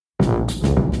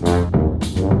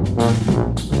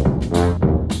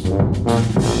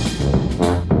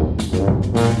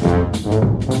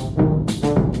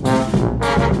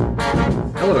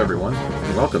Hello, everyone,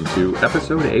 and welcome to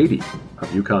episode 80 of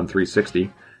UConn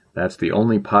 360. That's the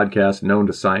only podcast known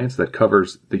to science that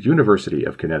covers the University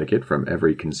of Connecticut from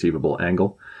every conceivable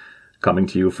angle. Coming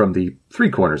to you from the three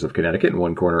corners of Connecticut and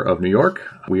one corner of New York,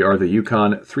 we are the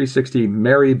UConn 360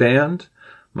 Merry Band.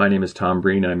 My name is Tom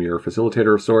Breen. I'm your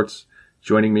facilitator of sorts.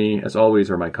 Joining me, as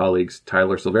always, are my colleagues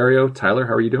Tyler Silverio. Tyler,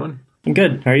 how are you doing? I'm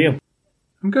good. How are you?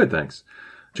 I'm good, thanks.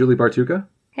 Julie Bartuca.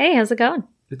 Hey, how's it going?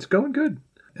 It's going good.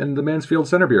 And the Mansfield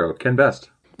Center Bureau, Ken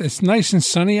Best. It's nice and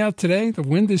sunny out today. The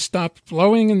wind has stopped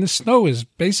blowing and the snow is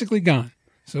basically gone.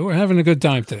 So we're having a good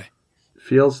time today.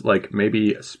 Feels like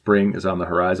maybe spring is on the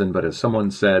horizon, but as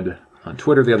someone said on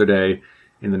Twitter the other day,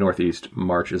 in the Northeast,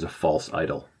 March is a false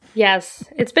idol. Yes,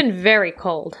 it's been very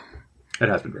cold. It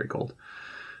has been very cold.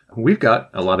 We've got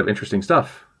a lot of interesting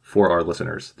stuff for our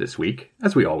listeners this week,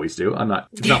 as we always do.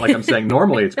 It's not like I'm saying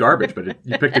normally it's garbage, but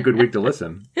you picked a good week to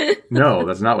listen. No,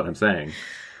 that's not what I'm saying.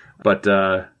 But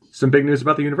some big news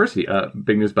about the university.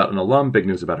 Big news about an alum, big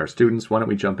news about our students. Why don't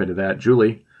we jump into that?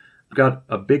 Julie, we've got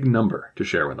a big number to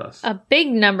share with us. A big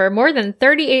number. More than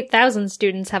 38,000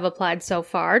 students have applied so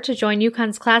far to join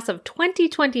UConn's class of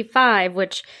 2025,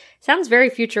 which sounds very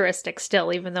futuristic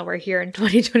still, even though we're here in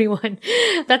 2021.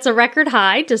 That's a record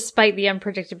high, despite the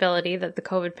unpredictability that the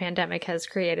COVID pandemic has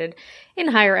created in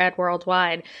higher ed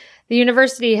worldwide. The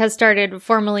university has started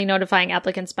formally notifying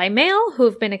applicants by mail who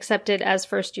have been accepted as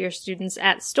first-year students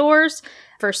at Storrs.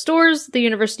 For Storrs, the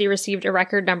university received a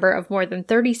record number of more than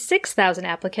 36,000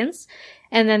 applicants,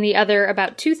 and then the other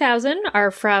about 2,000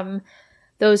 are from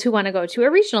those who want to go to a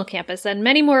regional campus, and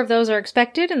many more of those are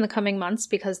expected in the coming months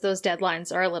because those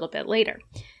deadlines are a little bit later.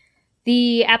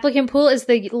 The applicant pool is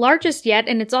the largest yet,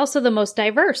 and it's also the most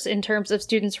diverse in terms of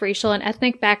students' racial and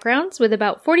ethnic backgrounds, with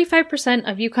about 45%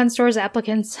 of UConn Storrs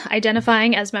applicants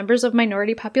identifying as members of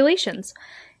minority populations.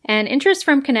 And interest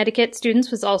from Connecticut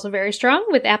students was also very strong,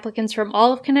 with applicants from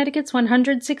all of Connecticut's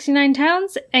 169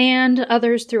 towns and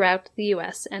others throughout the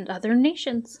U.S. and other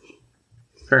nations.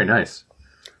 Very nice.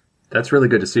 That's really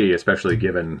good to see, especially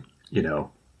given,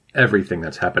 everything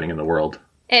that's happening in the world.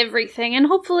 Everything. And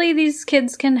hopefully these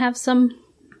kids can have some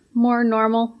more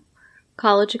normal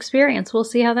college experience. We'll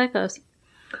see how that goes.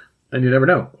 And you never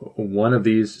know. One of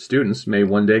these students may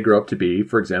one day grow up to be,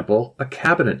 for example, a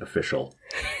cabinet official.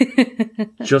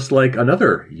 Just like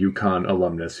another UConn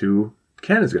alumnus who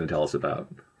Ken is going to tell us about.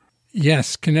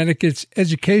 Yes, Connecticut's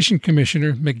Education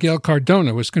Commissioner Miguel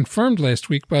Cardona was confirmed last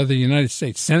week by the United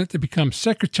States Senate to become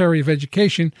Secretary of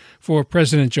Education for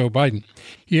President Joe Biden.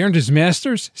 He earned his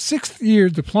master's, sixth-year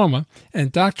diploma,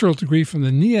 and doctoral degree from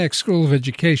the NEAC School of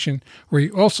Education, where he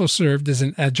also served as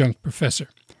an adjunct professor.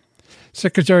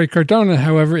 Secretary Cardona,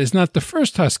 however, is not the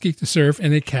first Husky to serve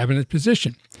in a cabinet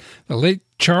position. The late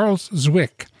Charles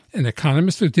Zwick, an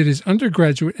economist who did his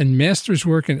undergraduate and master's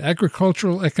work in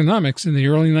agricultural economics in the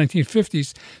early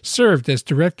 1950s, served as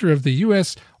director of the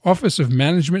U.S. Office of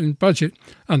Management and Budget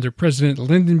under President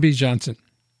Lyndon B. Johnson.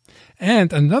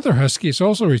 And another Husky has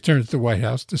also returned to the White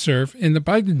House to serve in the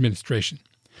Biden administration.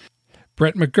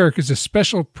 Brett McGurk is a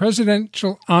special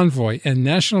presidential envoy and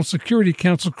National Security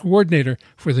Council coordinator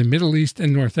for the Middle East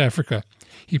and North Africa.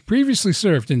 He previously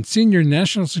served in senior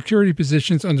national security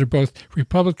positions under both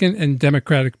Republican and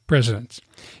Democratic presidents.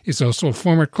 He's also a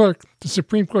former clerk to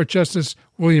Supreme Court Justice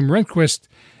William Rehnquist,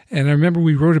 and I remember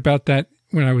we wrote about that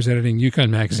when I was editing UConn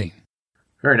Magazine.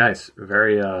 Very nice.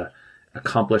 Very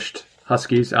accomplished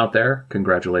Huskies out there.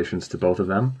 Congratulations to both of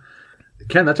them.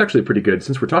 Ken, that's actually pretty good.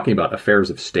 Since we're talking about affairs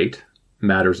of state,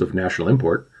 matters of national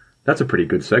import, that's a pretty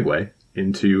good segue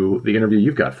into the interview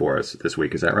you've got for us this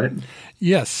week. Is that right?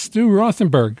 Yes. Stu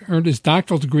Rothenberg earned his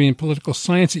doctoral degree in political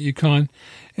science at UConn,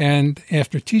 and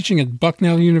after teaching at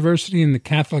Bucknell University and the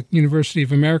Catholic University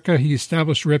of America, he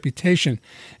established a reputation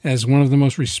as one of the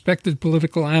most respected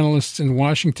political analysts in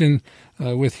Washington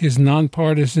with his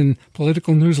nonpartisan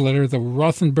political newsletter, the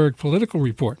Rothenberg Political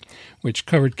Report, which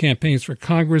covered campaigns for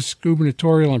Congress,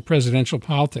 gubernatorial, and presidential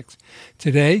politics.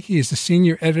 Today, he is the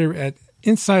senior editor at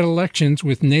Inside Elections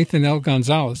with Nathan L.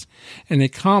 Gonzalez, and a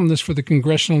columnist for the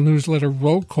congressional newsletter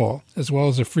Roll Call, as well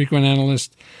as a frequent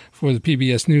analyst for the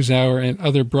PBS NewsHour and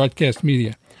other broadcast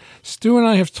media. Stu and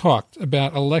I have talked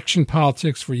about election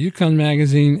politics for UConn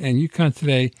Magazine and UConn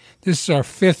Today. This is our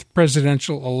fifth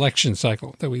presidential election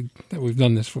cycle that we've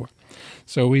done this for.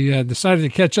 So we decided to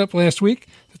catch up last week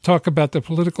to talk about the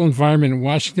political environment in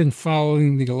Washington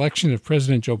following the election of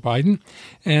President Joe Biden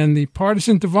and the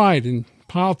partisan divide in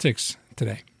politics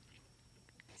today.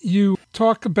 You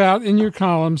talk about in your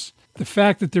columns the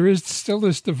fact that there is still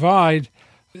this divide.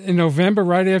 In November,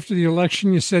 right after the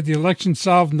election, you said the election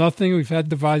solved nothing. We've had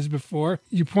divides before.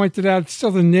 You pointed out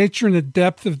still the nature and the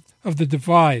depth of the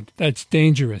divide that's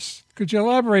dangerous. Could you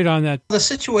elaborate on that? The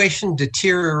situation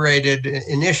deteriorated, I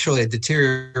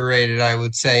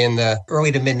would say, in the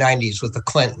early to mid-'90s with the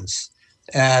Clintons.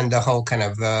 And the whole kind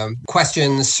of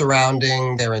questions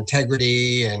surrounding their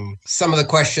integrity. And some of the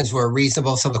questions were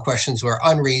reasonable, some of the questions were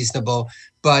unreasonable.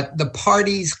 But the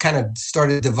parties kind of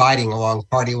started dividing along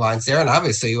party lines there. And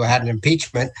obviously, you had an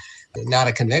impeachment, not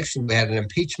a conviction, we had an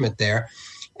impeachment there.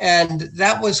 And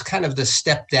that was kind of the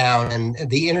step down. And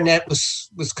the internet was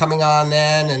coming on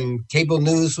then, and cable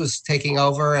news was taking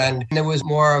over. And there was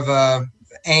more of a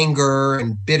anger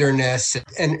and bitterness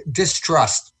and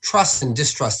distrust. Trust and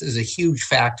distrust is a huge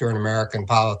factor in American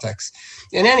politics,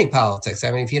 in any politics.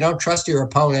 I mean, if you don't trust your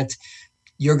opponent,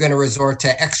 you're going to resort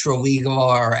to extra legal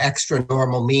or extra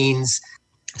normal means.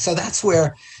 So that's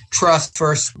where trust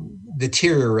first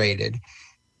deteriorated.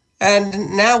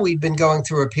 And now we've been going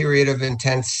through a period of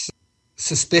intense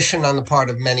suspicion on the part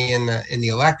of many in the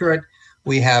electorate.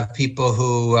 We have people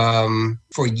who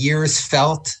for years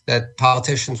felt that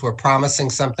politicians were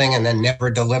promising something and then never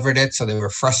delivered it, so they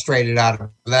were frustrated out of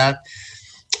that.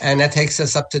 And that takes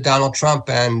us up to Donald Trump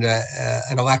and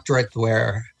an electorate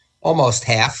where almost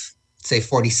half, say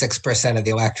 46% of the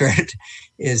electorate,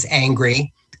 is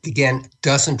angry, again,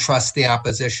 doesn't trust the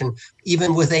opposition,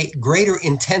 even with a greater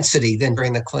intensity than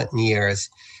during the Clinton years.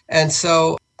 And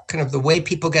so kind of the way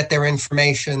people get their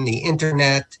information, the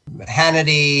internet,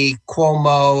 Hannity,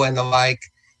 Cuomo, and the like,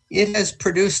 it has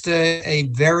produced a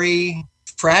very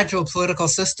fragile political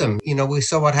system. You know, we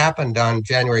saw what happened on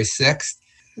January 6th.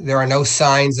 There are no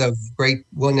signs of great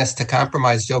willingness to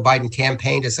compromise. Joe Biden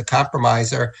campaigned as a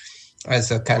compromiser, as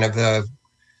a kind of a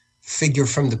figure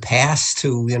from the past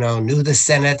who, knew the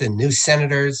Senate and knew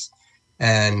senators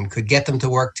and could get them to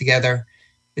work together.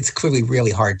 It's clearly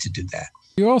really hard to do that.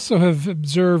 You also have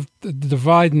observed the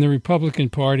divide in the Republican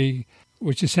Party,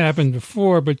 which has happened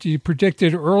before, but you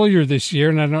predicted earlier this year,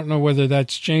 and I don't know whether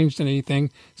that's changed anything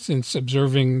since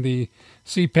observing the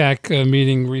CPAC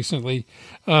meeting recently,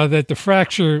 that the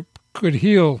fracture could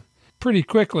heal pretty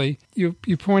quickly.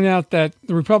 You point out that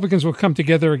the Republicans will come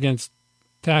together against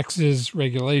taxes,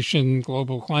 regulation,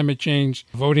 global climate change,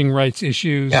 voting rights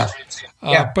issues.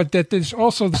 But that there's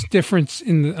also this difference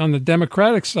on the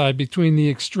Democratic side between the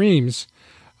extremes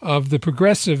of the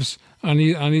progressives on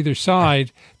either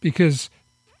side, because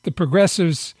the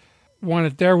progressives want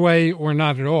it their way or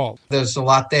not at all. There's a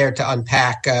lot there to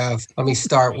unpack. Let me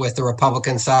start with the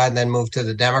Republican side and then move to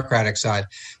the Democratic side.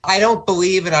 I don't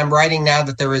believe, and I'm writing now,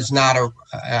 that there is not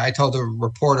I told a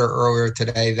reporter earlier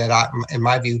today that in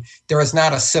my view, there is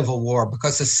not a civil war,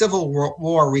 because a civil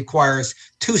war requires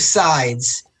two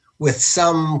sides with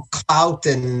some clout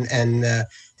and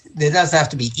there doesn't have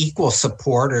to be equal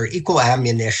support or equal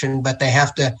ammunition, but there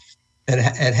has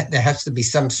to be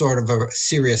some sort of a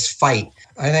serious fight.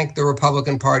 I think the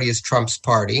Republican Party is Trump's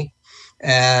party,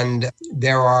 and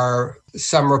there are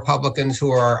some Republicans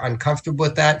who are uncomfortable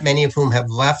with that, many of whom have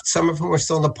left. Some of whom are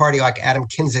still in the party, like Adam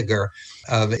Kinzinger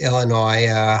of Illinois,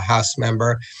 House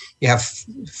member. You have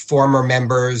former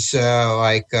members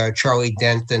like Charlie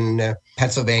Dent in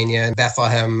Pennsylvania,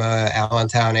 Bethlehem,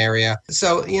 Allentown area.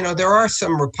 So, there are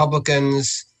some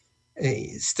Republicans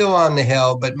still on the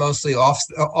Hill, but mostly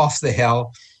off the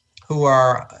Hill, who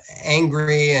are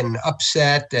angry and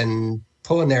upset and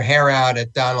pulling their hair out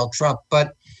at Donald Trump.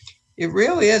 But it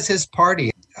really is his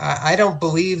party. I don't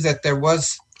believe that there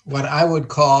was what I would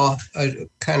call a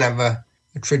kind of a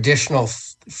traditional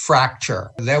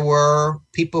fracture. There were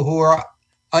people who are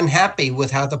unhappy with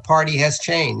how the party has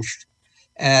changed,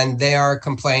 and they are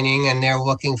complaining, and they're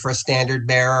looking for a standard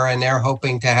bearer, and they're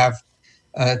hoping to have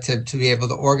to be able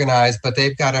to organize, but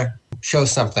they've got to show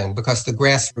something, because the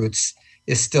grassroots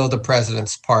is still the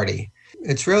president's party.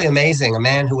 It's really amazing. A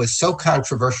man who is so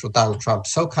controversial, Donald Trump,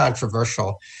 so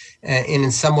controversial, and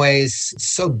in some ways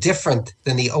so different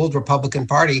than the old Republican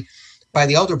Party. By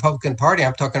the old Republican Party,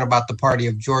 I'm talking about the party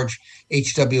of George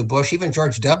H.W. Bush, even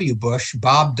George W. Bush,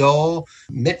 Bob Dole,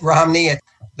 Mitt Romney.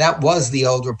 That was the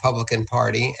old Republican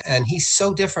Party, and he's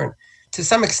so different. To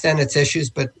some extent, it's issues,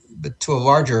 but to a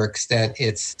larger extent,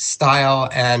 it's style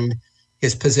and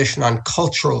his position on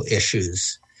cultural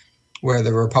issues, where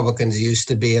the Republicans used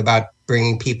to be about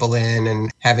bringing people in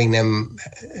and having them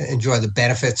enjoy the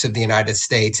benefits of the United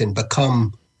States and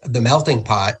become the melting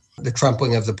pot, the Trump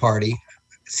wing of the party.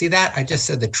 See that? I just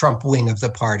said the Trump wing of the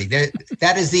party.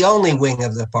 That is the only wing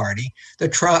of the party,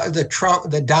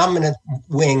 the dominant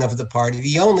wing of the party,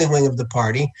 the only wing of the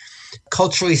party.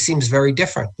 culturally seems very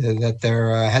different, that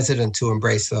they're hesitant to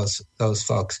embrace those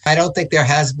folks. I don't think there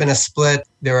has been a split.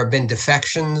 There have been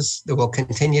defections. There will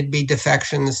continue to be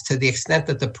defections to the extent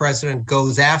that the president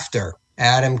goes after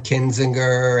Adam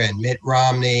Kinzinger and Mitt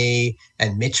Romney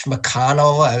and Mitch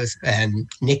McConnell and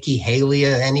Nikki Haley,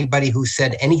 anybody who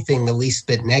said anything the least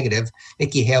bit negative.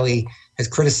 Nikki Haley has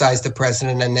criticized the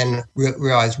president and then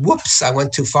realized, whoops, I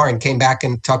went too far, and came back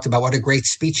and talked about what a great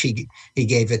speech he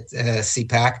gave at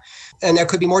CPAC. And there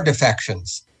could be more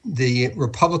defections. The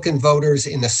Republican voters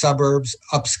in the suburbs,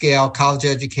 upscale,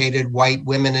 college-educated, white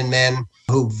women and men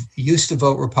who used to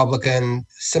vote Republican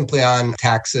simply on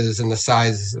taxes and the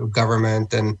size of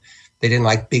government, and they didn't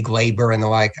like big labor and the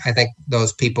like, I think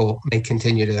those people may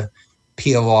continue to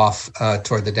peel off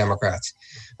toward the Democrats.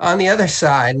 On the other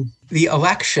side, the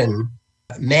election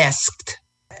masked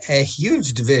a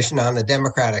huge division on the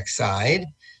Democratic side.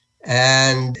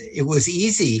 And it was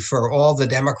easy for all the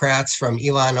Democrats, from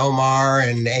Ilhan Omar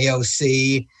and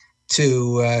AOC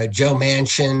to Joe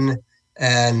Manchin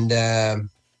and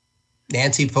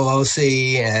Nancy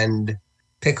Pelosi, and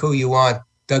pick who you want,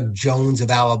 Doug Jones of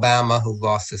Alabama, who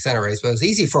lost the Senate race. But it was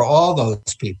easy for all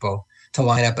those people to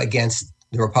line up against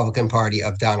the Republican Party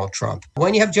of Donald Trump.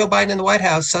 When you have Joe Biden in the White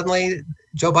House, suddenly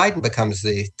Joe Biden becomes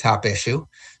the top issue.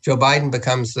 Joe Biden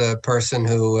becomes the person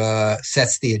who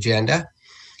sets the agenda.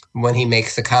 When he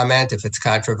makes a comment, if it's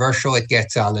controversial, it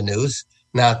gets on the news.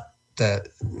 Not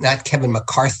Kevin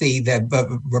McCarthy,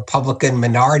 the Republican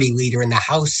minority leader in the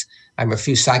House. A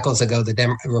few cycles ago,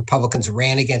 the Republicans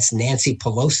ran against Nancy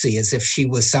Pelosi as if she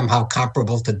was somehow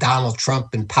comparable to Donald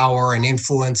Trump in power and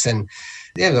influence. And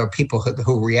there are people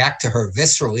who react to her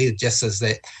viscerally, just as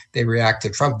they react to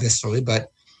Trump viscerally. But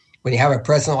when you have a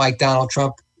president like Donald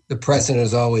Trump, the president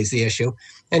is always the issue.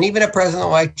 And even a president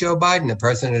like Joe Biden, the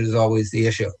president is always the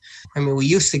issue. I mean, we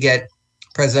used to get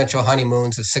presidential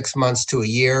honeymoons of 6 months to a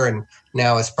year, and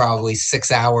now it's probably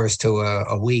 6 hours to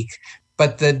a week.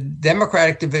 But the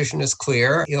Democratic division is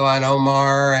clear. Ilhan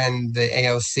Omar and the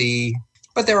AOC,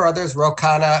 but there are others, Ro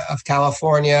Khanna of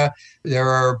California. There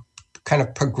are kind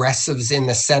of progressives in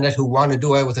the Senate who want to do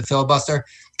away with the filibuster.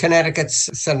 Connecticut's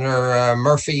Senator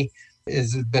Murphy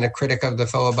has been a critic of the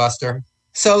filibuster.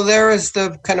 So there is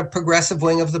the kind of progressive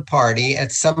wing of the party.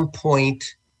 At some point,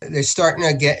 they're starting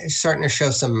to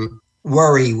show some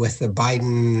worry with the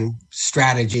Biden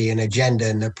strategy and agenda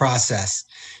in the process.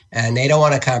 And they don't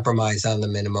want to compromise on the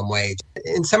minimum wage.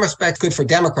 In some respects, good for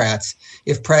Democrats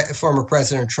if former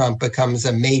President Trump becomes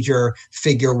a major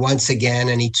figure once again,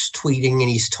 and he's tweeting and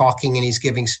he's talking and he's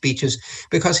giving speeches,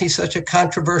 because he's such a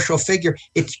controversial figure.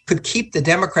 It could keep the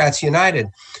Democrats united.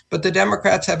 But the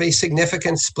Democrats have a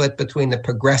significant split between the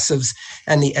progressives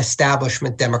and the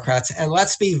establishment Democrats. And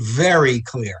let's be very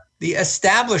clear. The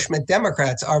establishment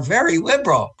Democrats are very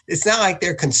liberal. It's not like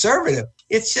they're conservative.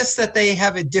 It's just that they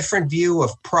have a different view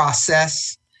of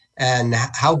process and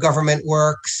how government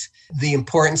works, the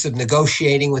importance of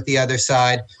negotiating with the other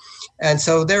side. And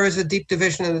so there is a deep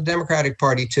division in the Democratic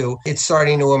Party, too. It's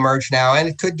starting to emerge now, and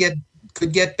it could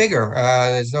get bigger.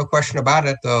 There's no question about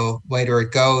it, though. Later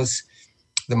it goes,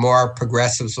 the more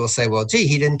progressives will say, well, gee,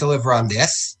 he didn't deliver on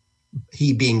this.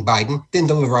 He being Biden didn't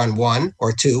deliver on 1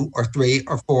 or 2 or 3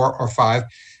 or 4 or 5.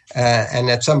 And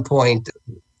at some point,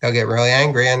 they'll get really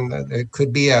angry, and there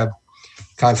could be a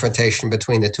confrontation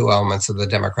between the two elements of the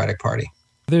Democratic Party.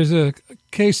 There's a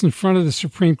case in front of the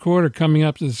Supreme Court, or coming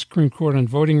up to the Supreme Court, on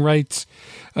voting rights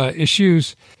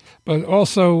issues. But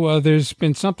also there's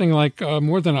been something like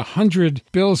more than 100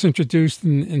 bills introduced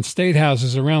in state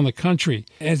houses around the country.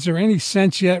 Is there any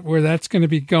sense yet where that's going to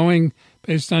be going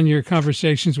based on your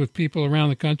conversations with people around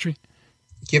the country?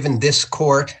 Given this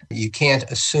court, you can't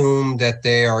assume that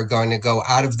they are going to go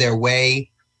out of their way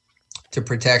to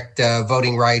protect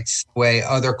voting rights the way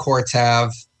other courts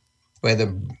have, the way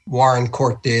the Warren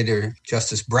Court did, or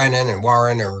Justice Brennan and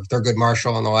Warren or Thurgood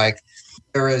Marshall and the like.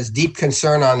 There is deep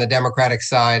concern on the Democratic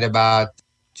side about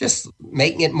just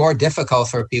making it more difficult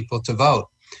for people to vote.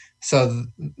 So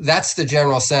that's the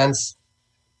general sense.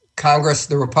 Congress,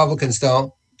 the Republicans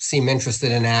don't seem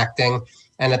interested in acting.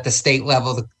 And at the state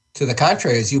level, to the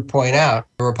contrary, as you point out,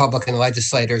 the Republican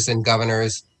legislators and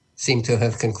governors seem to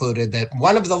have concluded that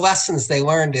one of the lessons they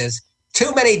learned is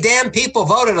too many damn people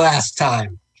voted last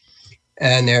time.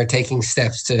 And they're taking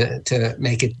steps to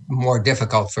make it more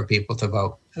difficult for people to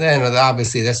vote. Then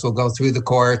obviously this will go through the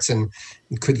courts and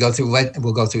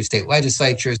will go through state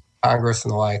legislatures, Congress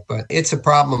and the like. But it's a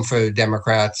problem for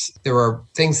Democrats. There are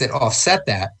things that offset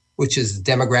that, which is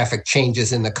demographic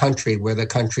changes in the country, where the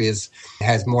country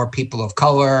has more people of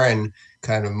color and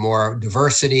kind of more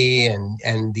diversity,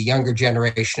 and the younger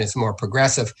generation is more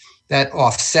progressive. That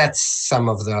offsets some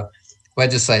of the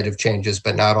legislative changes,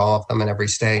 but not all of them in every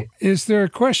state. Is there a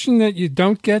question that you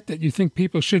don't get that you think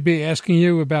people should be asking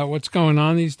you about what's going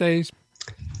on these days?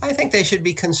 I think they should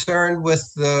be concerned with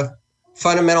the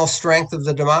fundamental strength of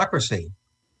the democracy.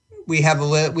 We have a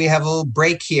little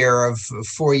break here of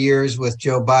 4 years with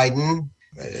Joe Biden.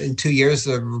 In 2 years,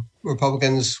 the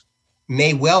Republicans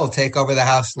may well take over the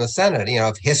House and the Senate. You know,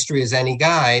 if history is any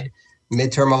guide,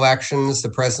 midterm elections, the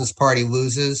president's party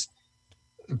loses.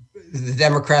 The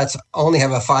Democrats only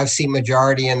have a 5-seat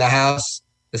majority in the House.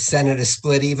 The Senate is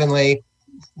split evenly.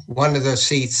 One of those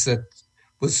seats that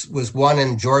was won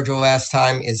in Georgia last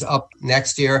time is up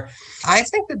next year. I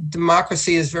think the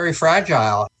democracy is very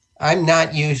fragile. I'm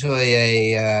not usually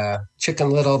a chicken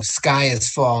little sky is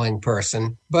falling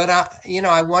person, but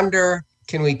I wonder,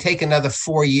 can we take another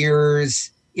 4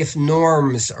 years if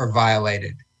norms are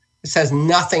violated? This has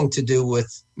nothing to do with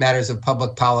matters of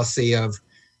public policy of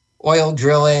oil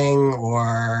drilling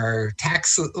or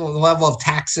tax level of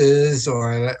taxes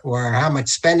or how much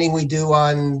spending we do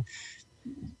on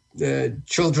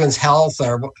children's health.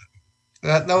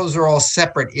 Those are all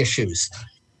separate issues.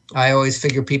 I always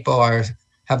figure people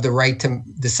have the right to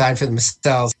decide for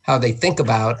themselves how they think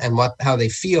about and how they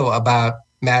feel about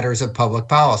matters of public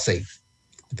policy.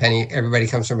 Everybody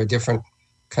comes from a different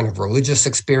kind of religious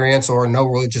experience or no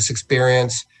religious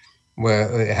experience, where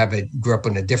grew up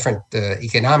in a different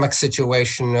economic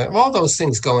situation. All those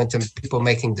things go into people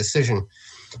making decisions.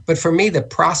 But for me, the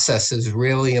process is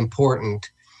really important,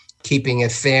 keeping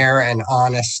it fair and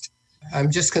honest.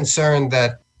 I'm just concerned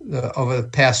that over the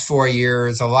past 4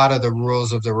 years, a lot of the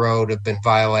rules of the road have been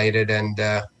violated. And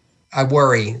I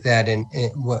worry that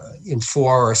in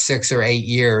 4 or 6 or 8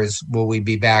 years, will we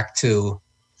be back to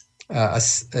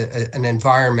an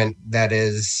environment that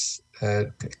is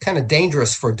kind of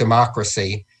dangerous for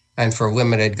democracy and for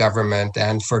limited government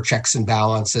and for checks and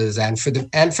balances and for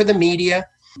the media,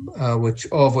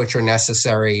 all of which are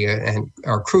necessary and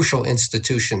are crucial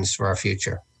institutions for our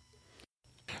future.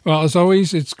 Well, as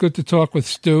always, it's good to talk with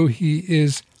Stu. He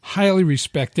is highly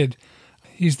respected.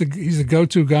 He's the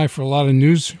go-to guy for a lot of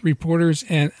news reporters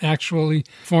and actually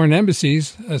foreign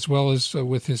embassies, as well as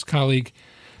with his colleague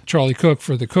Charlie Cook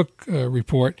for the Cook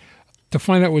Report, to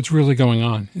find out what's really going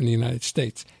on in the United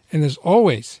States. And as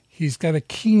always, he's got a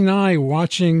keen eye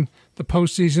watching the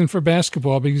postseason for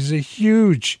basketball because he's a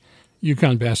huge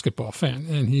UConn basketball fan,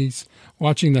 and he's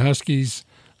watching the Huskies,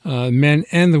 men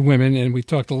and the women, and we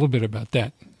talked a little bit about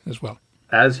that as well.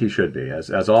 As he should be, as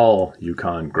all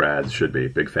UConn grads should be,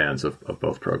 big fans of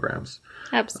both programs.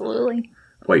 Absolutely.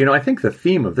 Well, I think the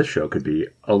theme of this show could be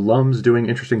alums doing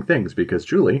interesting things, because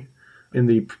Julie, in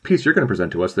the piece you're going to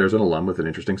present to us, there's an alum with an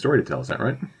interesting story to tell. Is that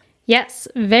right? Yes,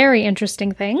 very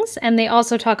interesting things. And they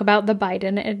also talk about the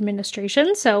Biden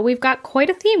administration. So we've got quite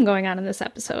a theme going on in this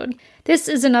episode. This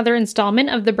is another installment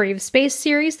of the Brave Space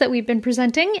series that we've been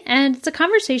presenting, and it's a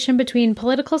conversation between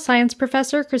political science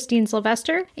professor Christine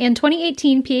Sylvester and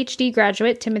 2018 PhD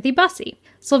graduate Timothy Bussey.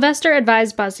 Sylvester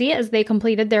advised Bussey as they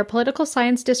completed their political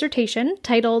science dissertation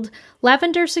titled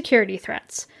Lavender Security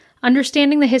Threats: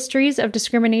 Understanding the Histories of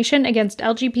Discrimination Against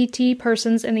LGBT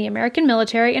Persons in the American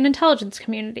Military and Intelligence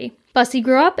Community. Bussey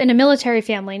grew up in a military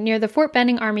family near the Fort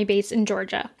Benning Army Base in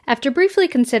Georgia. After briefly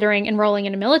considering enrolling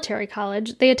in a military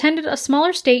college, they attended a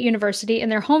smaller state university in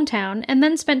their hometown and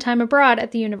then spent time abroad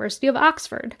at the University of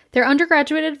Oxford. Their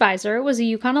undergraduate advisor was a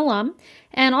UConn alum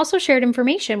and also shared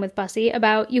information with Bussey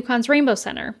about UConn's Rainbow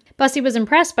Center. Bussey was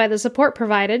impressed by the support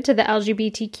provided to the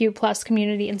LGBTQ+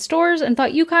 community in Storrs and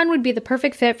thought UConn would be the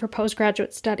perfect fit for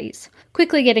postgraduate studies.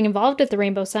 Quickly getting involved at the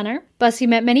Rainbow Center, Bussey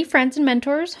met many friends and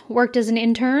mentors, worked as an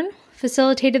intern,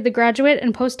 facilitated the graduate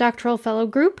and postdoctoral fellow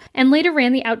group, and later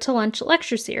ran the Out to Lunch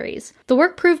lecture series. The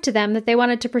work proved to them that they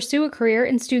wanted to pursue a career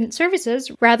in student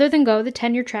services rather than go the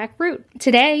tenure track route.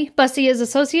 Today, Bussey is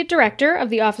Associate Director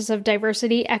of the Office of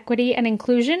Diversity, Equity, and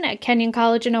Inclusion at Kenyon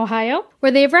College in Ohio,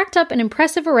 where they have racked up an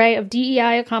impressive array of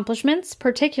DEI accomplishments,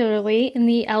 particularly in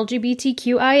the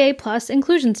LGBTQIA+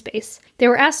 inclusion space. They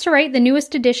were asked to write the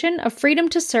newest edition of Freedom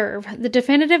to Serve, the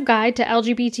definitive guide to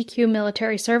LGBTQ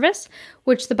military service,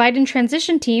 which the Biden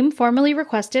transition team formally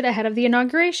requested ahead of the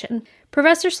inauguration.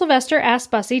 Professor Sylvester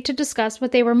asked Bussey to discuss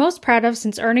what they were most proud of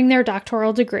since earning their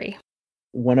doctoral degree.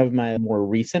 One of my more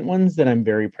recent ones that I'm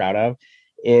very proud of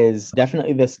is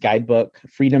definitely this guidebook,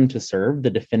 Freedom to Serve, the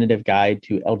definitive guide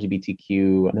to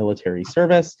LGBTQ military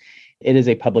service. It is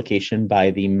a publication by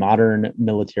the Modern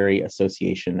Military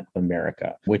Association of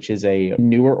America, which is a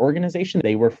newer organization.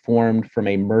 They were formed from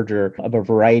a merger of a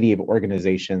variety of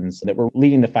organizations that were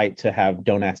leading the fight to have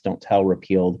Don't Ask, Don't Tell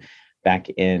repealed back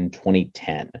in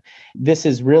 2010. This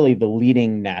is really the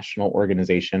leading national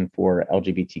organization for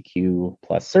LGBTQ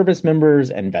plus service members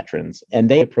and veterans. And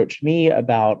they approached me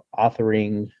about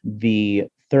authoring the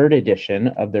third edition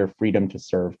of their Freedom to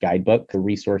Serve guidebook, a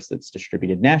resource that's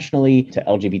distributed nationally to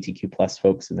LGBTQ plus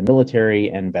folks in the military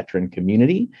and veteran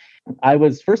community. I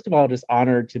was, first of all, just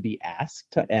honored to be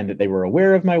asked and that they were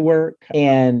aware of my work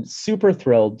and super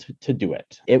thrilled to do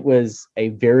it. It was a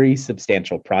very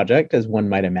substantial project, as one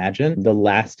might imagine. The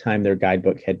last time their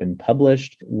guidebook had been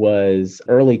published was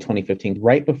early 2015,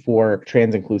 right before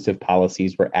trans-inclusive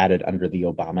policies were added under the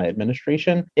Obama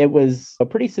administration. It was a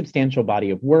pretty substantial body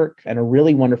of work and a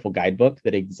really wonderful guidebook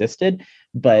that existed,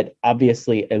 but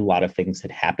obviously a lot of things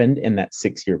had happened in that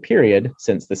 6-year period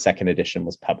since the second edition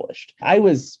was published. I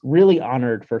was really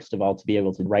honored, first of all, to be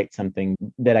able to write something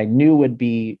that I knew would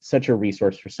be such a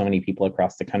resource for so many people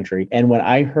across the country. And when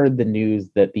I heard the news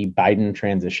that the Biden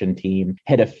transition team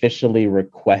had officially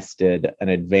requested an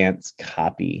advance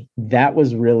copy, that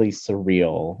was really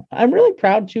surreal. I'm really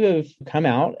proud to have come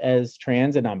out as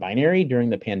trans and non-binary during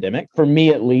the pandemic. For me,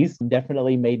 at least,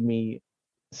 definitely made me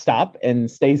stop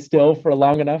and stay still for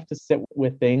long enough to sit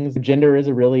with things. Gender is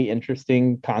a really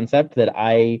interesting concept that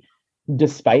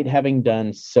despite having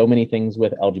done so many things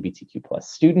with LGBTQ plus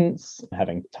students,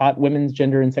 having taught women's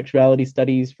gender and sexuality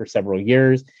studies for several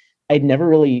years, I'd never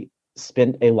really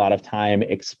spent a lot of time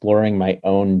exploring my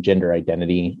own gender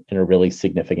identity in a really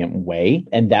significant way.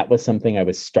 And that was something I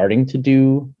was starting to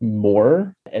do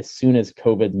more as soon as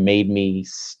COVID made me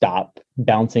stop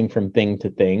bouncing from thing to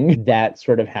thing. That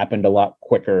sort of happened a lot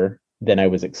quicker than I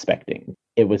was expecting.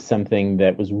 It was something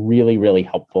that was really, really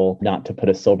helpful, not to put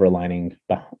a silver lining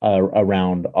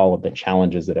around all of the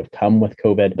challenges that have come with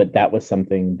COVID, but that was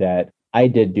something that I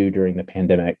did do during the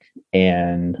pandemic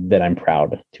and that I'm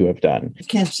proud to have done. You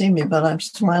can't see me, but I'm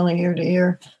smiling ear to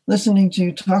ear, listening to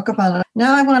you talk about it.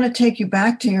 Now I want to take you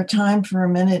back to your time for a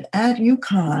minute at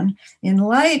UConn. In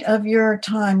light of your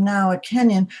time now at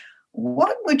Kenyon,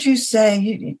 what would you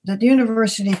say that the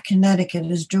University of Connecticut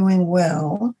is doing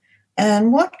well?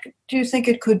 And what do you think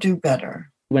it could do better?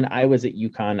 When I was at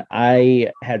UConn, I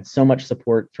had so much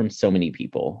support from so many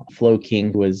people. Flo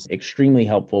King was extremely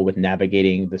helpful with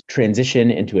navigating the transition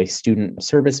into a student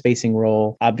service-facing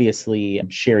role. Obviously,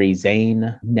 Sherry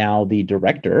Zane, now the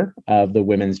director of the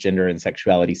Women's Gender and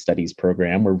Sexuality Studies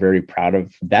program. We're very proud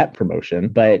of that promotion.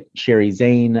 But Sherry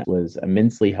Zane was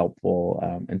immensely helpful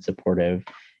and supportive.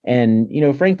 And,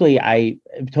 frankly, I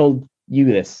have told you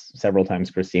this several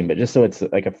times, Christine, but just so it's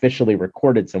like officially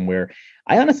recorded somewhere,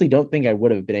 I honestly don't think I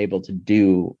would have been able to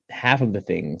do half of the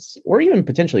things or even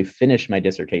potentially finish my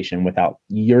dissertation without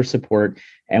your support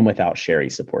and without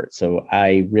Sherry's support. So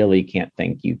I really can't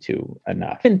thank you two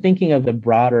enough. In thinking of the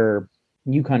broader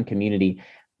UConn community,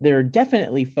 there are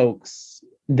definitely folks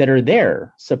that are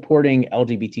there supporting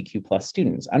LGBTQ plus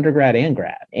students, undergrad and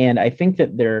grad. And I think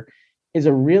that there is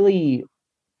a really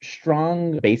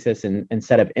strong basis and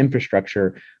set of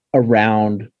infrastructure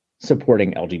around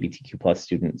supporting LGBTQ plus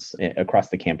students across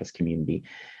the campus community.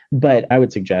 But I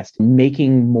would suggest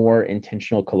making more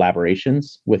intentional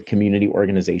collaborations with community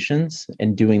organizations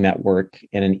and doing that work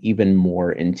in an even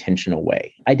more intentional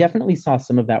way. I definitely saw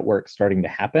some of that work starting to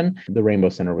happen. The Rainbow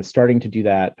Center was starting to do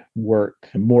that work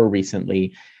more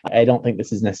recently. I don't think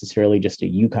this is necessarily just a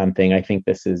UConn thing. I think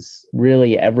this is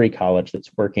really every college that's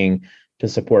working to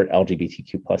support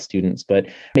LGBTQ plus students, but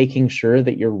making sure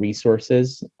that your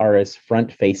resources are as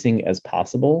front-facing as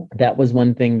possible. That was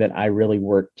one thing that I really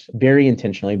worked very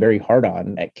intentionally, very hard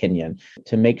on at Kenyon,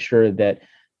 to make sure that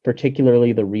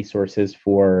particularly the resources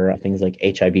for things like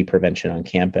HIV prevention on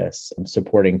campus,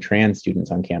 supporting trans students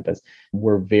on campus,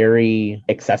 were very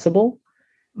accessible,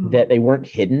 that they weren't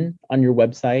hidden on your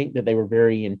website, that they were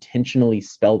very intentionally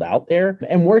spelled out there,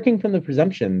 and working from the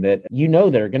presumption that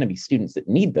there are going to be students that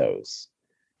need those,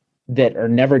 that are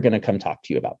never going to come talk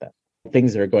to you about them.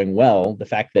 Things that are going well, the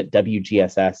fact that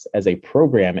WGSS as a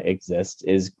program exists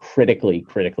is critically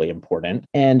important.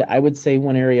 And I would say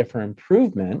one area for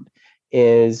improvement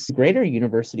is greater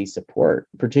university support,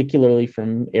 particularly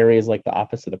from areas like the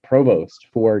Office of the Provost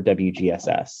for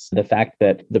WGSS. The fact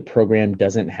that the program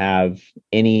doesn't have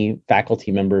any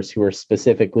faculty members who are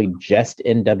specifically just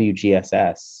in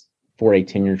WGSS for a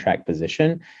tenure track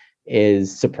position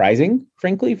is surprising,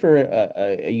 frankly, for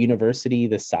a university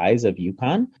the size of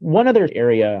UConn. One other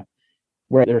area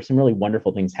where there are some really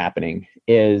wonderful things happening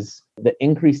is the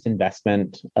increased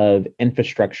investment of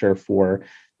infrastructure for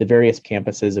the various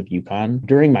campuses of UConn.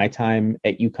 During my time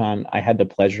at UConn, I had the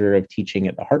pleasure of teaching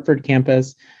at the Hartford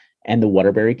campus and the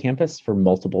Waterbury campus for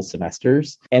multiple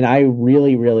semesters. And I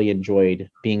really, really enjoyed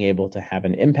being able to have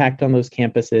an impact on those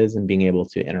campuses and being able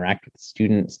to interact with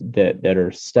students that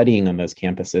are studying on those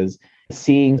campuses,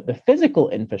 seeing the physical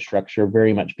infrastructure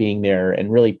very much being there,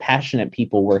 and really passionate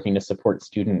people working to support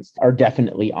students are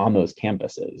definitely on those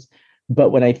campuses.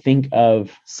 But when I think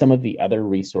of some of the other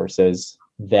resources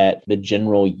that the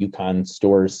general UConn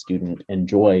Storrs student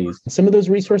enjoys, some of those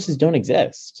resources don't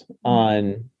exist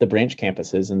on the branch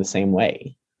campuses in the same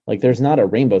way. Like, there's not a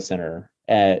Rainbow Center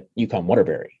at UConn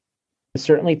Waterbury.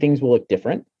 Certainly things will look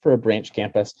different for a branch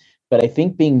campus, but I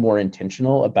think being more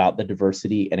intentional about the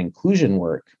diversity and inclusion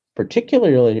work,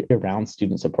 particularly around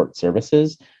student support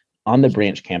services on the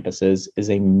branch campuses, is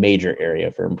a major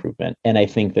area for improvement. And I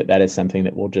think that is something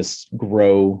that will just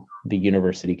grow the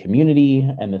university community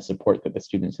and the support that the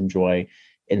students enjoy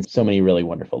in so many really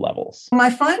wonderful levels.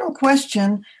 My final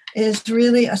question is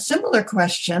really a similar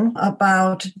question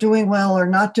about doing well or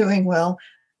not doing well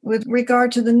with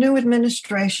regard to the new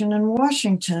administration in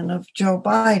Washington of Joe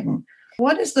Biden.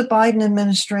 What is the Biden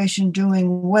administration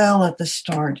doing well at the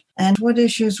start, and what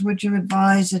issues would you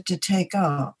advise it to take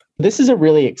up? This is a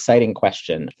really exciting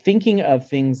question. Thinking of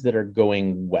things that are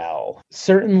going well,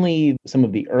 certainly some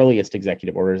of the earliest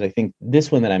executive orders, I think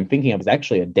this one that I'm thinking of is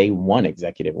actually a day one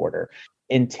executive order,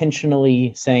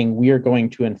 intentionally saying we are going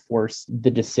to enforce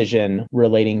the decision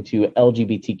relating to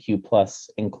LGBTQ plus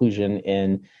inclusion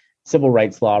in civil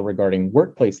rights law regarding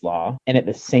workplace law. And at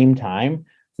the same time,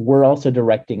 we're also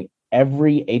directing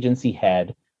every agency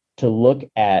head to look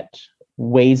at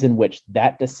ways in which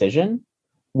that decision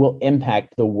will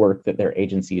impact the work that their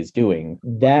agency is doing.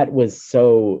 That was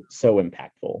so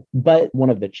impactful. But one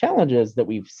of the challenges that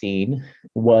we've seen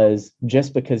was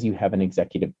just because you have an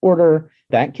executive order,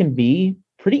 that can be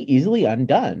pretty easily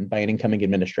undone by an incoming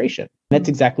administration. That's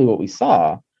exactly what we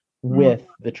saw with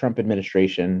the Trump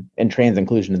administration and trans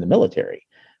inclusion in the military.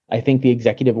 I think the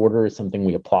executive order is something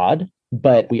we applaud,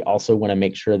 but we also want to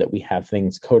make sure that we have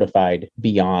things codified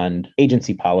beyond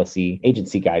agency policy,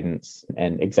 agency guidance,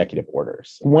 and executive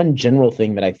orders. One general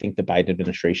thing that I think the Biden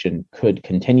administration could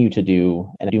continue to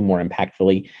do and do more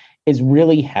impactfully is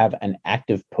really have an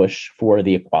active push for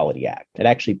the Equality Act. It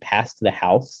actually passed the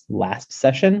House last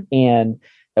session, and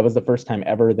that was the first time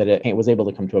ever that it was able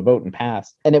to come to a vote and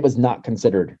pass, and it was not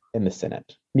considered in the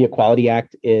Senate. The Equality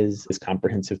Act is this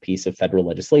comprehensive piece of federal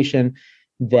legislation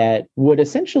that would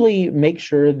essentially make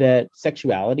sure that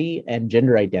sexuality and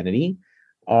gender identity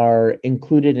are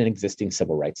included in existing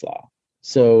civil rights law.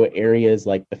 So areas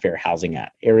like the Fair Housing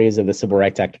Act, areas of the Civil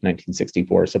Rights Act of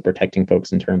 1964, so protecting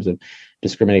folks in terms of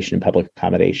discrimination in public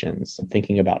accommodations,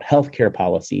 thinking about healthcare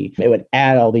policy, it would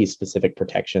add all these specific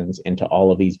protections into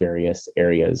all of these various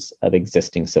areas of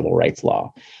existing civil rights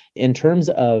law. In terms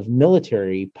of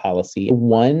military policy,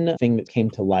 one thing that came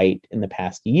to light in the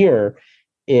past year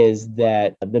is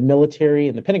that the military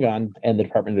and the Pentagon and the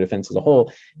Department of Defense as a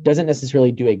whole doesn't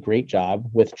necessarily do a great job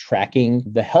with tracking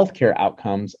the healthcare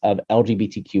outcomes of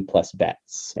LGBTQ plus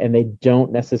vets. And they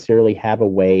don't necessarily have a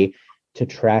way to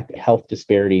track health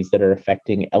disparities that are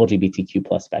affecting LGBTQ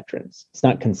plus veterans. It's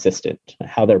not consistent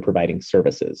how they're providing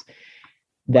services.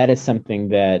 That is something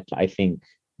that I think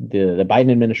the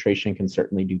Biden administration can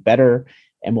certainly do better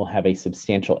and will have a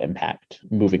substantial impact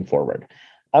moving forward.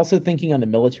 Also thinking on the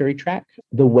military track,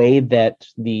 the way that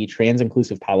the trans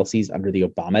inclusive policies under the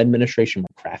Obama administration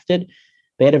were crafted,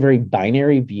 they had a very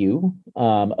binary view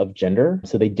of gender.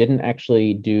 So they didn't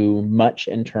actually do much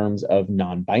in terms of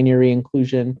non-binary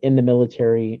inclusion in the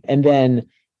military. And then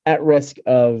at risk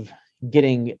of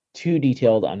getting too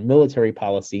detailed on military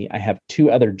policy, I have two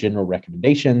other general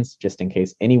recommendations, just in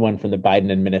case anyone from the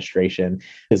Biden administration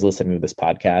is listening to this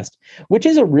podcast, which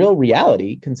is a real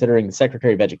reality considering the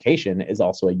Secretary of Education is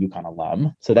also a UConn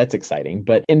alum. So that's exciting.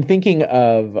 But in thinking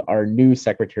of our new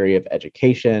Secretary of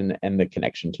Education and the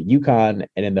connection to UConn,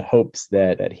 and in the hopes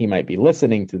that he might be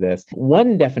listening to this,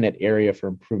 one definite area for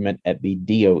improvement at the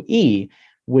DOE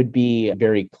would be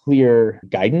very clear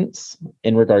guidance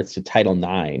in regards to Title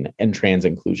IX and trans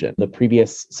inclusion. The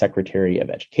previous Secretary of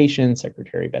Education,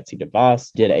 Secretary Betsy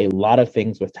DeVos, did a lot of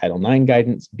things with Title IX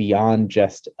guidance beyond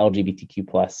just LGBTQ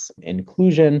plus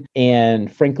inclusion.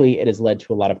 And frankly, it has led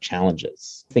to a lot of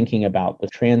challenges. Thinking about the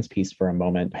trans piece for a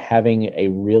moment, having a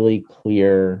really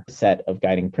clear set of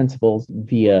guiding principles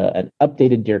via an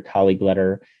updated Dear Colleague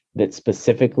letter that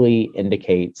specifically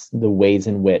indicates the ways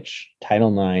in which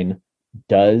Title IX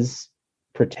does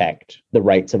protect the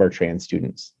rights of our trans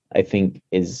students, I think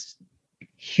is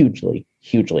hugely,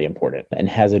 hugely important and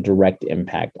has a direct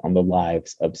impact on the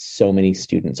lives of so many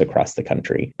students across the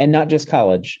country. And not just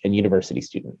college and university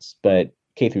students, but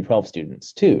K through 12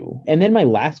 students too. And then my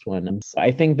last one,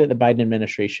 I think that the Biden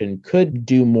administration could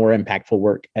do more impactful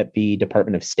work at the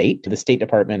Department of State. The State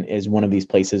Department is one of these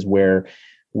places where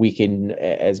we can,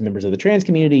 as members of the trans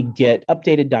community, get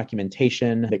updated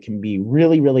documentation that can be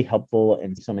really, really helpful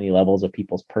in so many levels of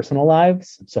people's personal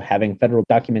lives. So having federal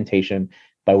documentation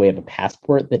by way of a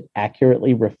passport that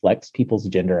accurately reflects people's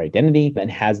gender identity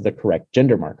and has the correct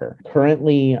gender marker.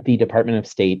 Currently, the Department of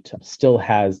State still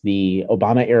has the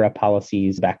Obama-era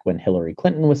policies back when Hillary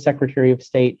Clinton was Secretary of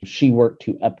State. She worked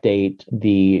to update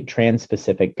the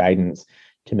trans-specific guidance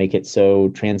to make it so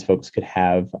trans folks could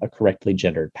have a correctly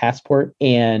gendered passport.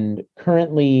 And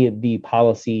currently, the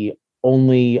policy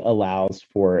only allows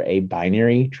for a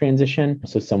binary transition.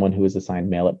 So someone who is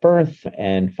assigned male at birth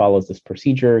and follows this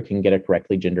procedure can get a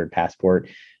correctly gendered passport,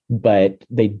 but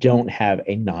they don't have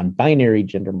a non-binary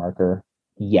gender marker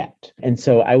yet. And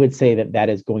so I would say that that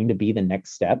is going to be the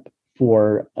next step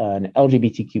for an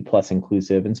LGBTQ plus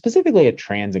inclusive and specifically a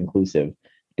trans inclusive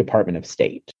Department of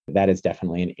State. That is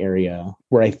definitely an area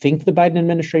where I think the Biden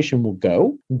administration will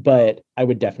go, but I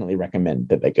would definitely recommend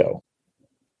that they go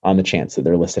on the chance that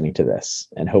they're listening to this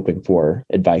and hoping for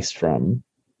advice from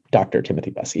Dr.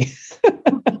 Timothy Bussey.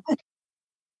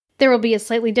 There will be a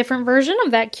slightly different version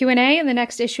of that Q&A in the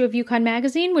next issue of UConn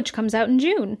Magazine, which comes out in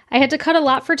June. I had to cut a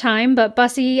lot for time, but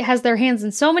Bussey has their hands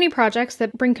in so many projects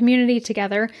that bring community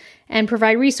together and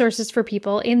provide resources for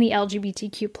people in the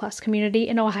LGBTQ plus community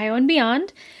in Ohio and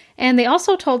beyond. And they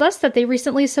also told us that they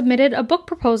recently submitted a book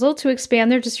proposal to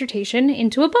expand their dissertation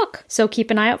into a book. So keep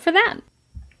an eye out for that.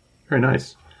 Very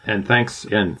nice. And thanks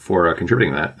again for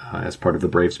contributing that as part of the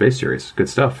Brave Space series. Good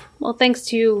stuff. Well, thanks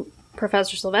to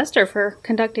Professor Sylvester for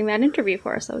conducting that interview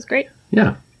for us. That was great.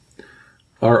 Yeah.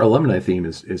 Our alumni theme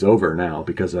is over now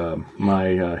because my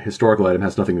historical item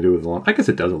has nothing to do with alum. I guess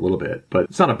it does a little bit, but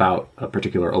it's not about a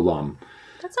particular alum.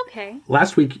 That's okay.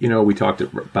 Last week, we talked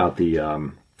about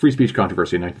the free speech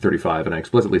controversy in 1935, and I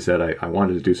explicitly said I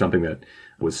wanted to do something that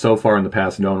was so far in the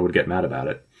past no one would get mad about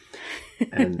it.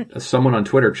 And someone on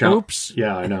Twitter Oops.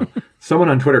 Yeah, I know. Someone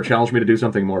on Twitter challenged me to do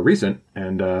something more recent,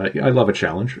 and I love a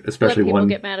challenge, especially Let one.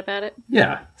 people get mad about it.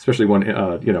 Yeah, especially one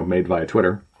made via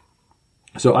Twitter.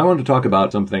 So I wanted to talk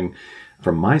about something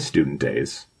from my student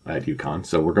days at UConn.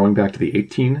 So we're going back to the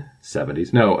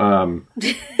 1870s. No,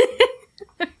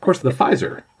 of course, the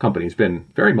Pfizer company's been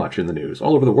very much in the news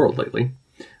all over the world lately,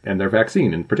 and their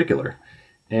vaccine in particular.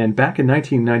 And back in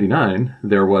 1999,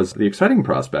 there was the exciting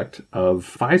prospect of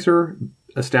Pfizer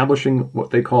establishing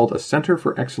what they called a Center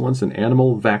for Excellence in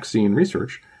Animal Vaccine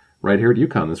Research right here at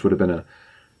UConn. This would have been a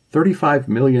 $35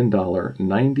 million,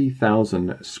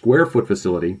 90,000 square foot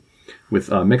facility with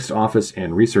a mixed office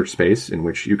and research space in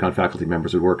which UConn faculty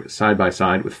members would work side by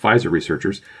side with Pfizer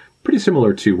researchers, pretty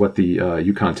similar to what the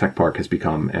UConn Tech Park has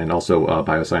become, and also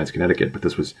Bioscience Connecticut, but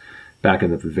this was back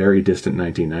in the very distant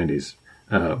 1990s.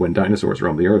 When dinosaurs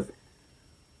roamed the earth.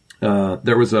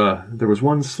 There was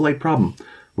one slight problem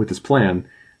with this plan.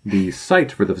 The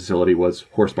site for the facility was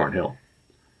Horse Barn Hill.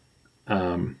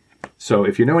 So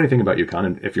if you know anything about UConn,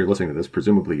 and if you're listening to this,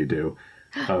 presumably you do,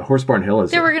 Horse Barn Hill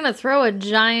is... They were going to throw a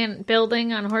giant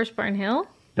building on Horse Barn Hill?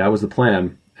 That was the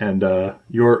plan. And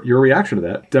your reaction to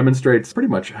that demonstrates pretty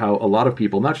much how a lot of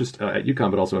people, not just at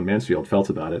UConn, but also in Mansfield, felt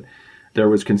about it. There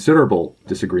was considerable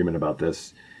disagreement about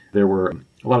this. There were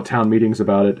a lot of town meetings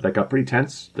about it that got pretty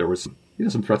tense. There was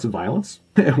some threats of violence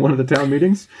at one of the town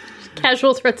meetings.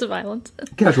 Casual threats of violence.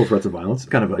 Casual threats of violence.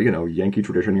 Kind of a, Yankee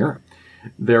tradition here.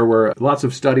 There were lots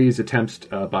of studies, attempts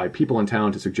by people in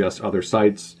town to suggest other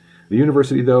sites. The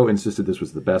university, though, insisted this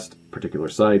was the best particular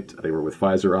site. They were with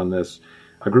Pfizer on this.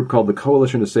 A group called the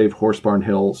Coalition to Save Horse Barn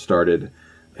Hill started,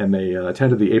 and they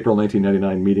attended the April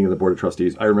 1999 meeting of the Board of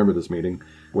Trustees. I remember this meeting,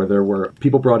 where there were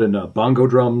people brought in bongo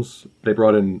drums, they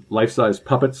brought in life-size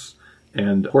puppets,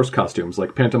 and horse costumes,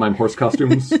 like pantomime horse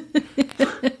costumes.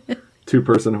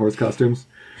 Two-person horse costumes.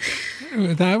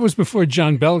 That was before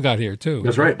John Bell got here, too.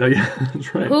 That's right.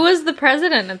 That's right. Who was the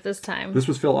president at this time? This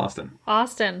was Phil Austin.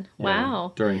 Austin.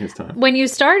 Wow. During his time. When you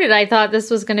started, I thought this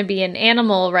was going to be an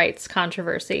animal rights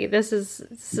controversy. This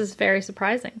is very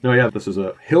surprising. No, yeah, this is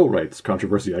a Hill rights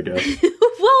controversy, I guess.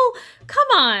 Well, come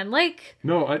on. Like,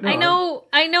 no,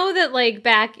 I know that, like,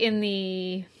 back in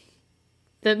the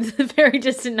very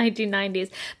distant 1990s.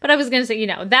 But I was going to say,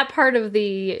 that part of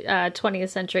the 20th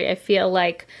century, I feel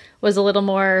like, was a little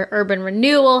more urban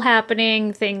renewal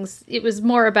happening. It was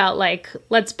more about, like,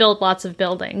 let's build lots of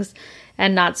buildings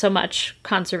and not so much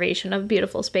conservation of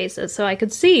beautiful spaces. So I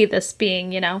could see this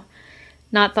being,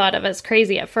 not thought of as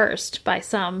crazy at first by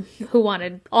some who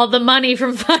wanted all the money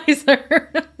from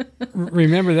Pfizer.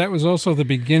 Remember, that was also the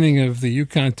beginning of the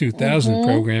UConn 2000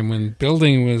 program when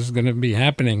building was going to be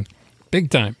happening big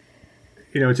time.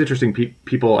 You know, it's interesting.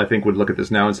 People, I think, would look at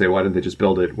this now and say, why didn't they just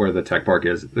build it where the tech park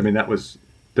is? I mean,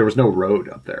 there was no road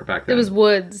up there back then. It was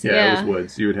woods. Yeah, it was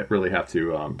woods. You would really have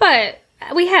to... But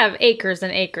we have acres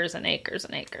and acres and acres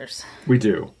and acres. We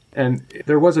do. And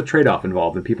there was a trade-off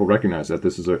involved, and people recognize that.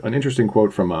 This is an interesting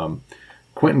quote from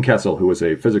Quentin Kessel, who was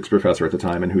a physics professor at the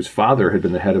time and whose father had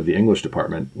been the head of the English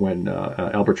department when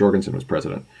Albert Jorgensen was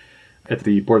president. At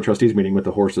the Board of Trustees meeting with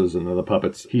the horses and the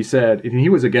puppets, he said, and he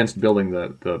was against building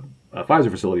the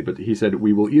Pfizer facility, but he said,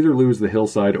 we will either lose the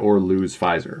hillside or lose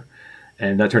Pfizer.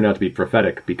 And that turned out to be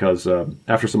prophetic because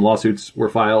after some lawsuits were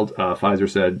filed, Pfizer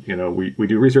said, you know, we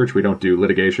do research, we don't do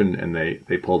litigation, and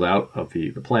they pulled out of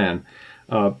the plan.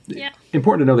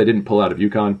 Important to know they didn't pull out of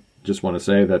UConn. Just want to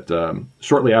say that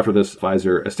shortly after this,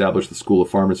 Pfizer established the School of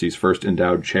Pharmacy's first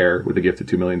endowed chair with a gift of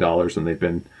 $2 million, and they've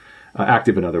been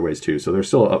active in other ways too. So there's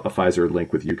still a Pfizer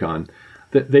link with UConn.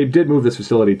 They did move this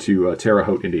facility to Terre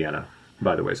Haute, Indiana,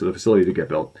 by the way. So the facility did get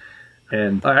built.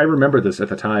 And I remember this at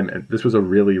the time, and this was a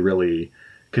really, really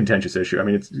contentious issue. I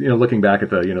mean, it's, you know, looking back at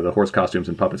the horse costumes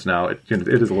and puppets now, it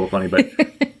is a little funny, but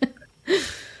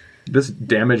this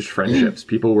damaged friendships.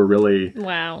 People were really...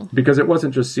 Wow. Because it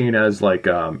wasn't just seen as like,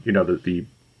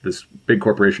 this big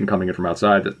corporation coming in from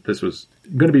outside, that this was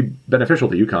going to be beneficial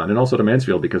to UConn and also to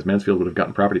Mansfield, because Mansfield would have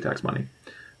gotten property tax money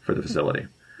for the facility.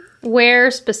 Where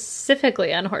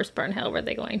specifically on Horse Barn Hill were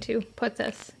they going to put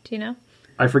this? Do you know?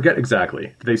 I forget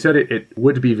exactly. They said it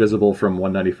would be visible from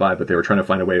 195, but they were trying to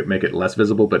find a way to make it less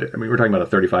visible. But I mean, we're talking about a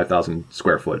 35,000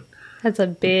 square foot That's a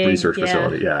big research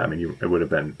facility. Yeah, I mean, it would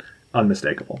have been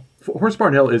unmistakable. Horse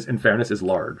Barn Hill in fairness, is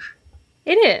large.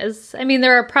 It is. I mean,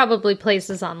 there are probably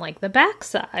places on like the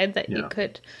backside that you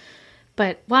could,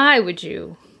 but why would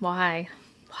you? Why?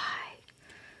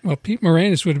 Well, Pete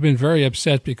Moranis would have been very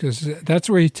upset because that's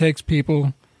where he takes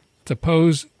people to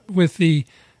pose with the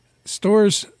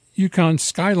store's UConn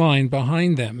skyline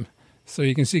behind them. So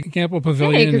you can see Campbell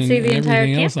Pavilion and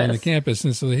everything else on the campus.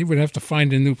 And so he would have to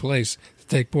find a new place to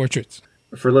take portraits.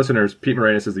 For listeners, Pete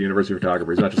Moranis is the university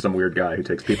photographer. He's not just some weird guy who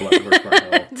takes people out to Horse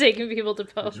Barn Hill. Taking people to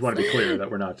pose. I just want to be clear that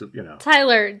we're not just,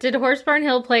 Tyler, did Horse Barn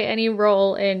Hill play any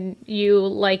role in you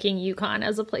liking UConn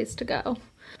as a place to go?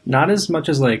 Not as much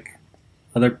as like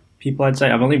other people, I'd say.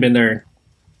 I've only been there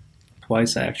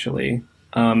twice, actually.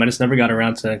 I just never got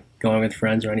around to going with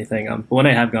friends or anything. But when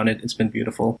I have gone, it's been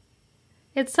beautiful.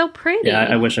 It's so pretty. Yeah,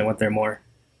 I wish I went there more.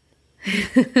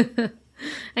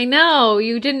 I know.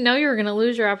 You didn't know you were going to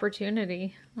lose your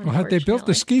opportunity. Well, had they built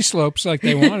the ski slopes like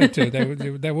they wanted to,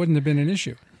 that wouldn't have been an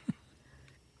issue.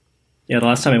 Yeah, the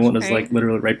last time I went was like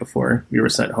literally right before we were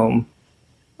sent home.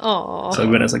 Oh. So it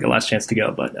went as like a last chance to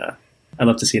go, but I'd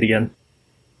love to see it again.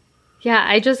 Yeah,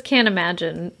 I just can't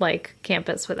imagine like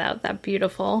campus without that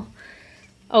beautiful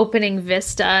opening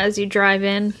vista as you drive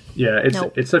in. Yeah,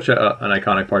 it's such an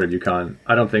iconic part of UConn.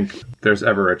 I don't think there's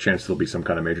ever a chance there'll be some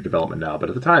kind of major development now, but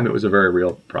at the time it was a very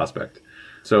real prospect.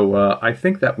 So I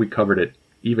think that we covered it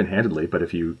even-handedly, but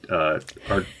if you are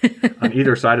on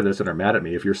either side of this and are mad at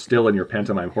me, if you're still in your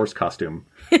pantomime horse costume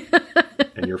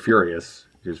and you're furious,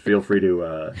 just feel free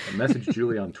to message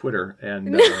Julie on Twitter. And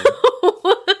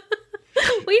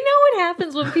we know what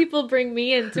happens when people bring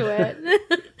me into it.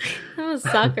 I'm a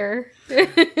sucker.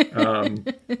 Well,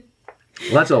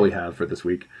 that's all we have for this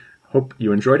week. Hope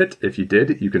you enjoyed it. If you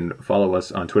did, you can follow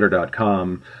us on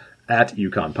twitter.com at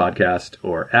UConn Podcast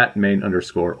or at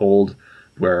main_old,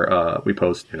 where we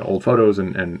post old photos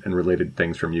and related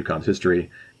things from UConn's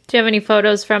history. Do you have any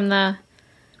photos from the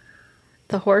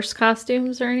horse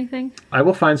costumes or anything? I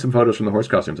will find some photos from the horse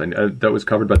costumes. That was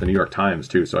covered by the New York Times,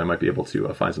 too, so I might be able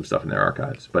to find some stuff in their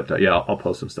archives. But I'll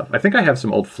post some stuff. I think I have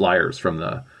some old flyers from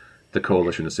the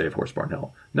Coalition to Save Horse Barn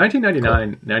Hill.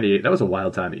 1999, 98, that was a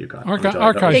wild time at UConn.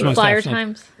 Archives big flyer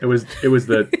times. It was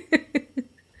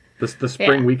the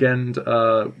spring weekend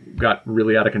got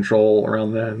really out of control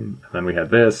around then. And then we had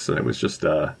this, and it was just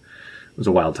it was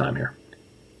a wild time here.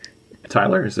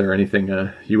 Tyler, is there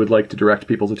anything you would like to direct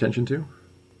people's attention to?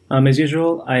 As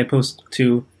usual, I post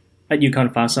to at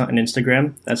UConn FASA on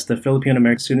Instagram. That's the Filipino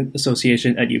American Student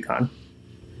Association at UConn.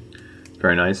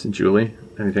 Very nice. And Julie,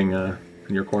 anything in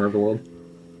your corner of the world?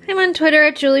 I'm on Twitter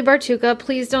at Julie Bartuca.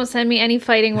 Please don't send me any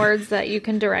fighting words that you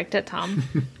can direct at Tom.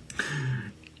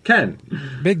 Ken.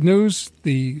 Big news.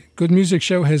 The Good Music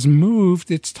Show has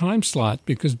moved its time slot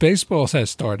because baseball has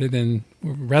started, and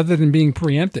rather than being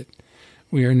preempted,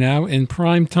 we are now in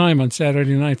prime time on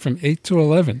Saturday night from 8 to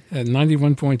 11 at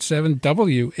 91.7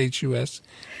 WHUS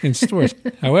in stores.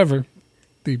 However,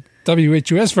 the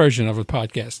WHUS version of the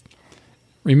podcast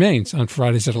remains on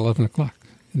Fridays at 11 o'clock.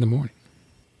 in the morning.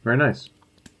 Very nice.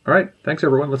 All right. Thanks,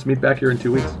 everyone. Let's meet back here in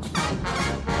 2 weeks.